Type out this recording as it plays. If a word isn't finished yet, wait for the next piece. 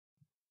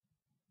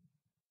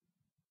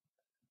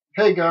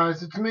Hey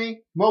guys, it's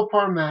me,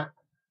 Mopar Matt,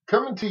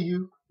 coming to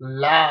you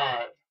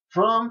live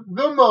from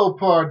the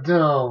Mopar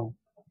Dome.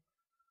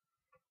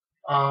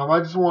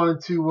 I just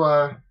wanted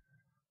to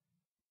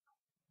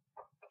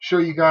show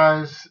you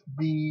guys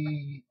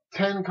the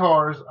 10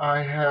 cars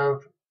I have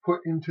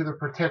put into the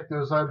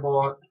Protectos I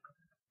bought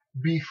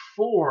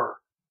before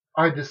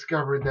I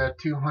discovered that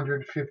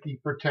 250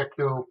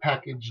 Protecto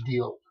package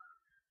deal.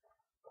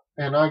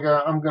 And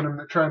I'm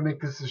gonna try to make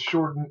this as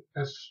short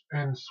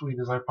and sweet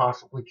as I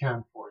possibly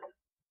can for you.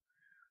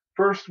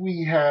 First,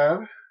 we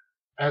have,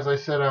 as I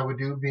said I would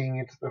do, being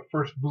it's the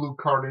first blue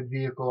carded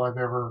vehicle I've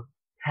ever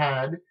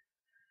had.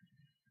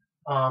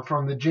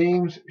 From the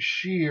James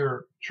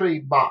Shear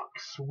trade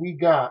box, we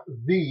got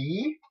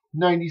the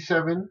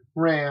 97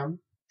 Ram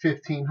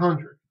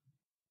 1500.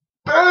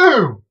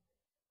 Boom!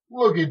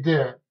 Look at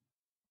that.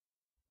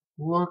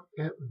 Look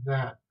at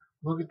that.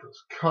 Look at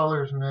those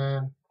colors,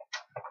 man.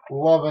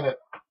 Loving it.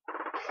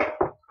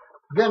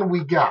 Then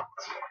we got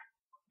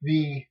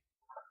the,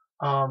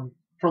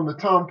 from the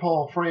Tom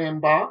Paul Fran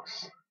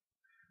box,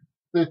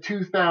 the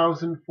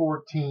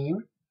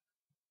 2014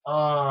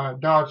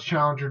 Dodge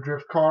Challenger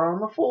drift car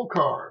on the full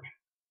card.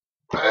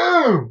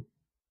 Boom!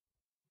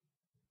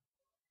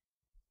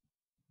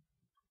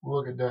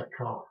 Look at that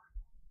car.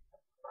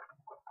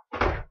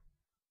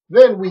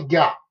 Then we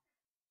got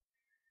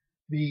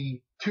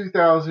the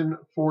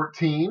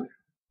 2014,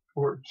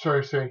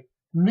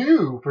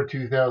 new for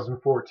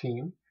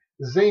 2014,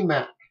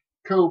 Zamac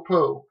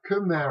Copo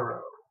Camaro.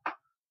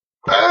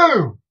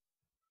 Boom!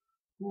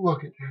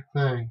 Look at that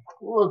thing.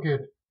 Look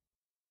at it.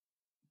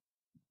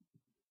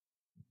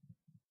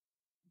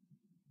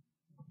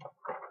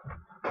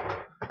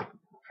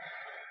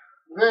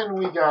 Then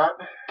we got,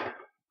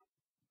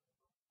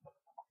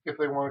 if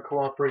they want to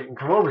cooperate and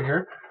come over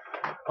here,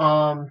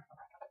 a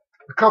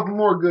couple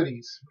more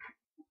goodies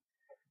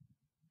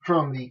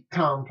from the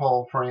Tom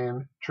Paul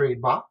Fran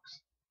trade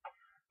box.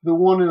 The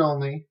one and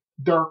only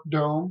Dark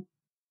Dome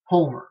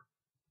Homer.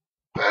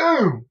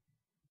 Boom!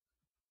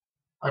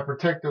 I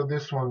protected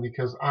this one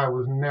because I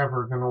was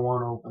never going to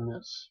want to open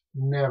this.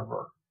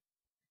 Never.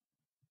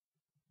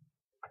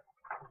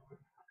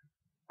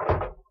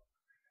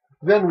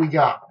 Then we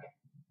got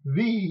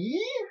the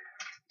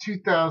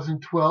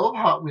 2012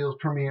 Hot Wheels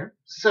Premier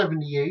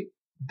 78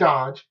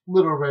 Dodge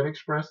Little Red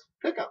Express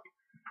pickup.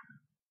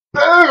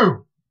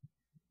 Boom!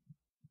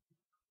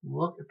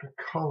 Look at the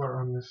color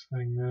on this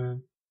thing,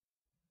 man.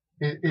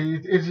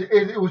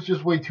 It was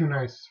just way too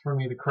nice for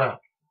me to crack.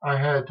 I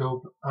had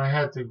to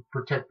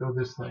protect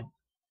this thing.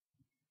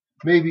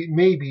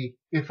 Maybe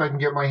if I can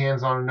get my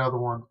hands on another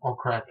one, I'll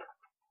crack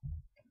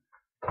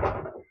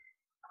it.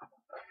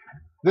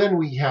 Then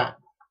we have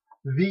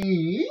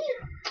the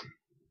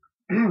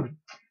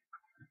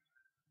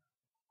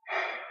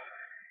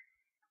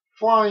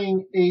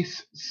Flying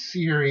Ace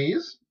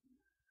Series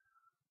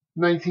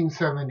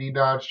 1970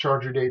 Dodge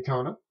Charger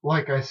Daytona.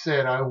 Like I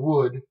said, I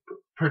would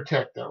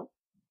protect them.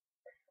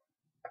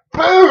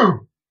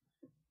 Boom!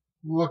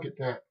 Look at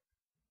that.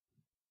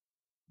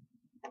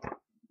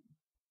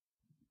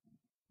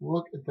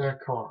 Look at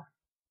that car.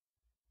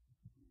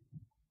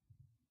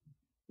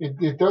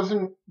 It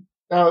doesn't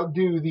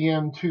outdo the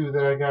M2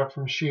 that I got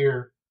from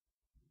Shear,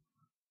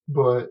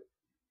 but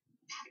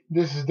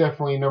this is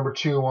definitely number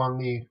 2 on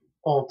the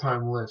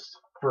all-time list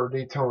for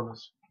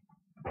Daytonas.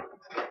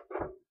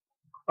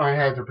 I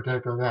had to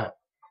protect on that.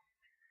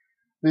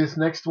 This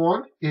next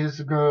one goes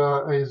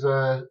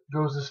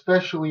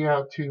especially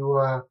out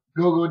to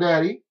Go-Go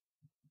Daddy.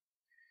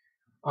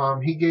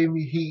 He gave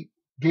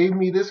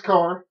me this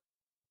car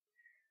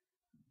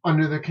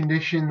under the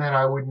condition that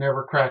I would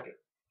never crack it.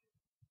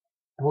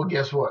 Well,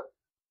 guess what?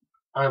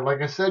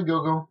 Like I said,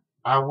 Go-Go,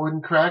 I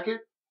wouldn't crack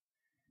it.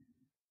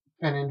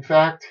 And in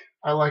fact,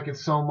 I like it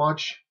so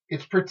much,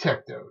 it's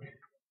protected.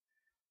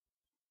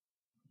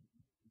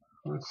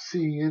 Let's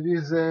see, it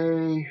is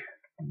a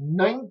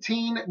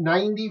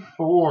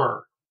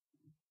 1994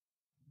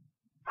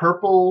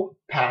 Purple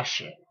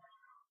Passion.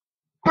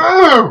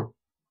 Boom!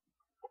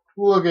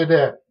 Look at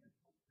that.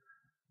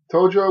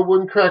 Told you I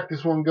wouldn't crack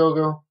this one,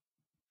 Go-Go.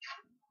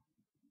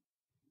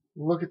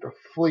 Look at the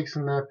flakes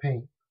in that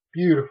paint.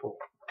 Beautiful.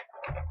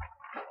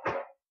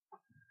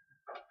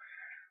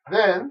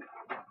 Then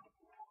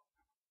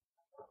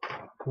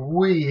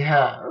we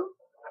have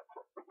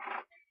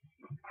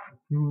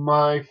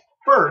my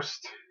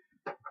first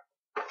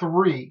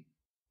 3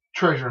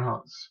 treasure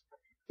hunts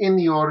in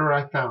the order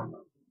I found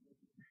them.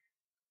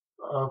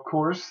 Of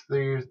course,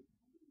 the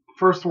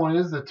first one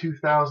is the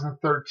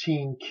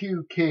 2013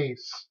 Q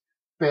Case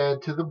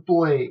Bad to the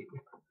Blade.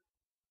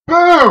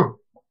 Boom!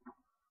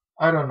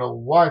 I don't know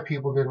why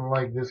people didn't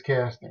like this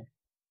casting.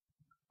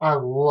 I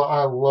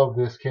love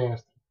this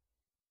casting.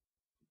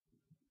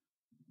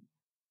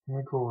 And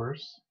of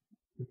course,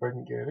 if I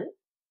can get it.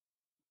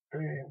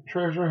 Bam,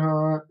 treasure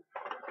hunt.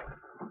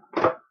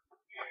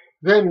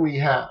 Then we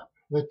have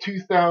the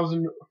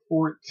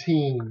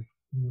 2014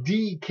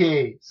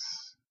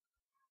 D-Case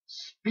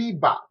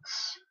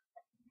Speedbox.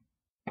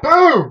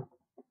 Boom!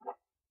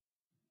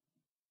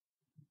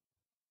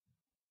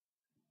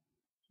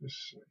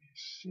 Just so you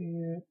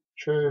see it.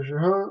 Treasure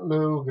Hunt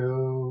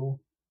logo.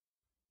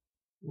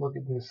 Look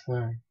at this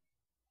thing.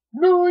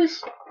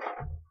 Nice.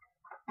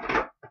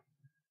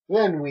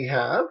 Then we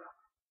have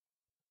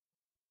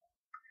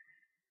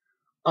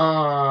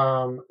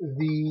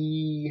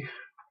the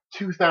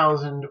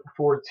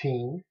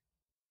 2014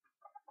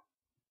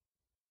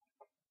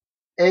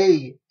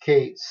 A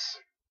case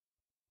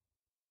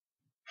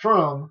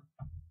from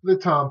the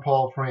Tom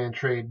Paul Fran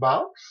trade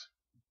box.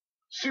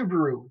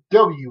 Subaru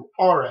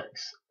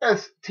WRX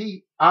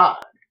STI.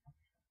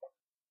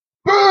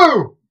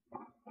 Boom!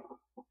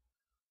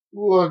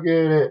 Look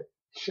at it.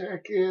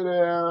 Check it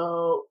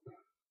out.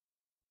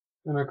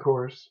 And of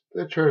course,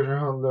 the Treasure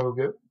Hunt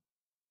logo.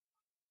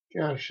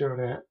 Gotta show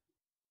that.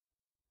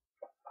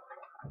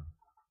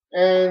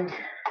 And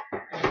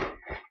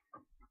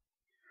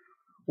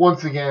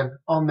once again,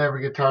 I'll never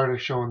get tired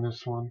of showing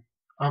this one.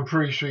 I'm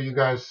pretty sure you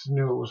guys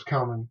knew it was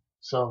coming,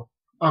 so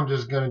I'm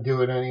just gonna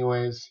do it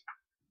anyways.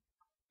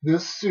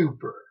 This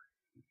Super.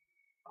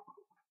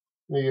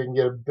 Maybe you can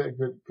get a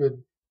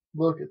good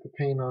look at the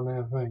paint on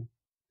that thing.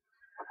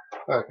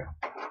 Okay.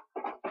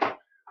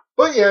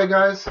 But yeah,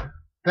 guys,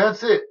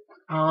 that's it.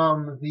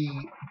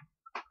 The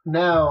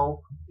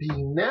now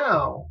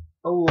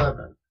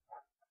 11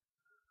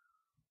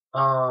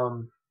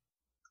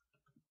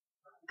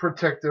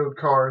 Protected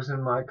cars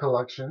in my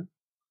collection.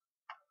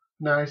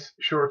 Nice,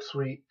 short,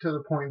 sweet, to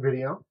the point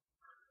video.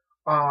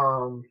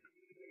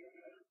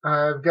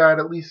 I've got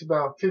at least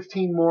about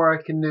 15 more I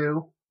can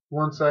do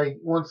once I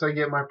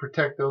get my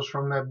Protectos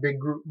from that big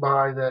group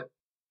buy that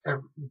a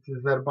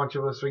bunch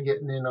of us are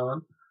getting in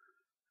on.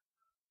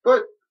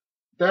 But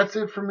that's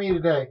it for me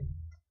today.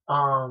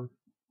 I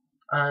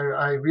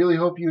really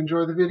hope you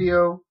enjoy the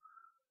video.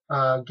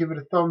 Give it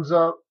a thumbs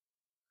up,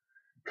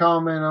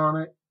 comment on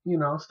it, you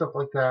know, stuff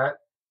like that.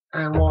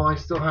 And while I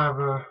still have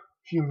a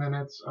few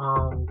minutes,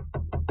 what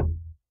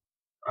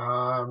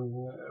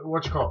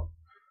you call it?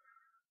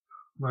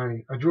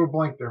 I drew a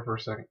blank there for a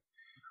second.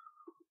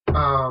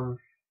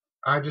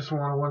 I just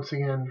want to once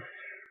again,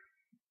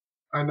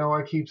 I know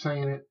I keep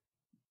saying it,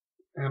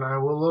 and I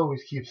will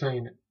always keep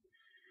saying it.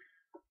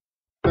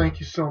 Thank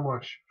you so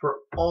much for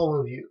all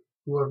of you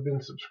who have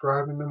been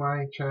subscribing to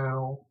my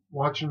channel,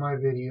 watching my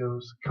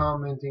videos,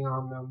 commenting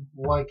on them,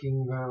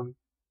 liking them.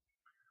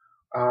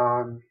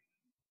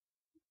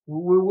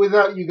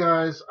 Without you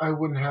guys, I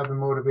wouldn't have the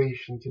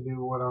motivation to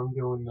do what I'm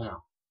doing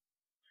now.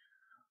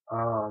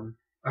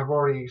 I've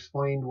already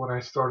explained what I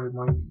started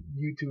my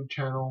YouTube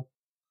channel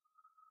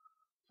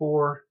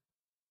for,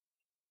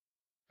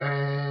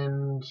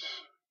 and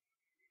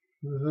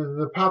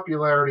the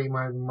popularity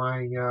my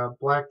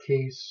black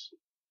case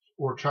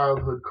or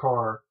childhood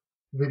car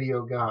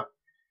video got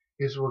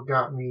is what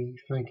got me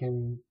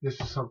thinking this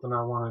is something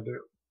I want to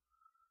do.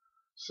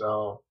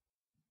 So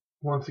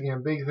once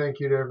again, big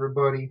thank you to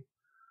everybody.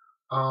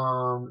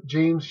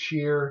 James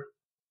Shear,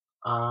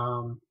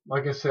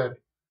 like I said,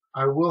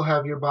 I will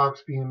have your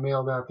box being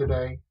mailed out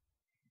today.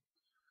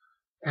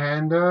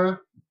 And that,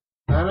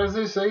 as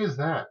they say, is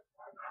that.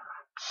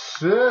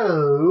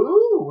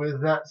 So,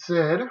 with that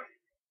said,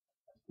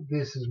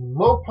 this is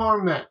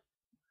Mopar Matt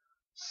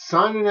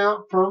signing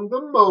out from the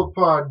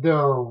Mopar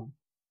Dome.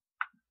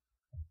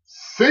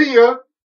 See ya!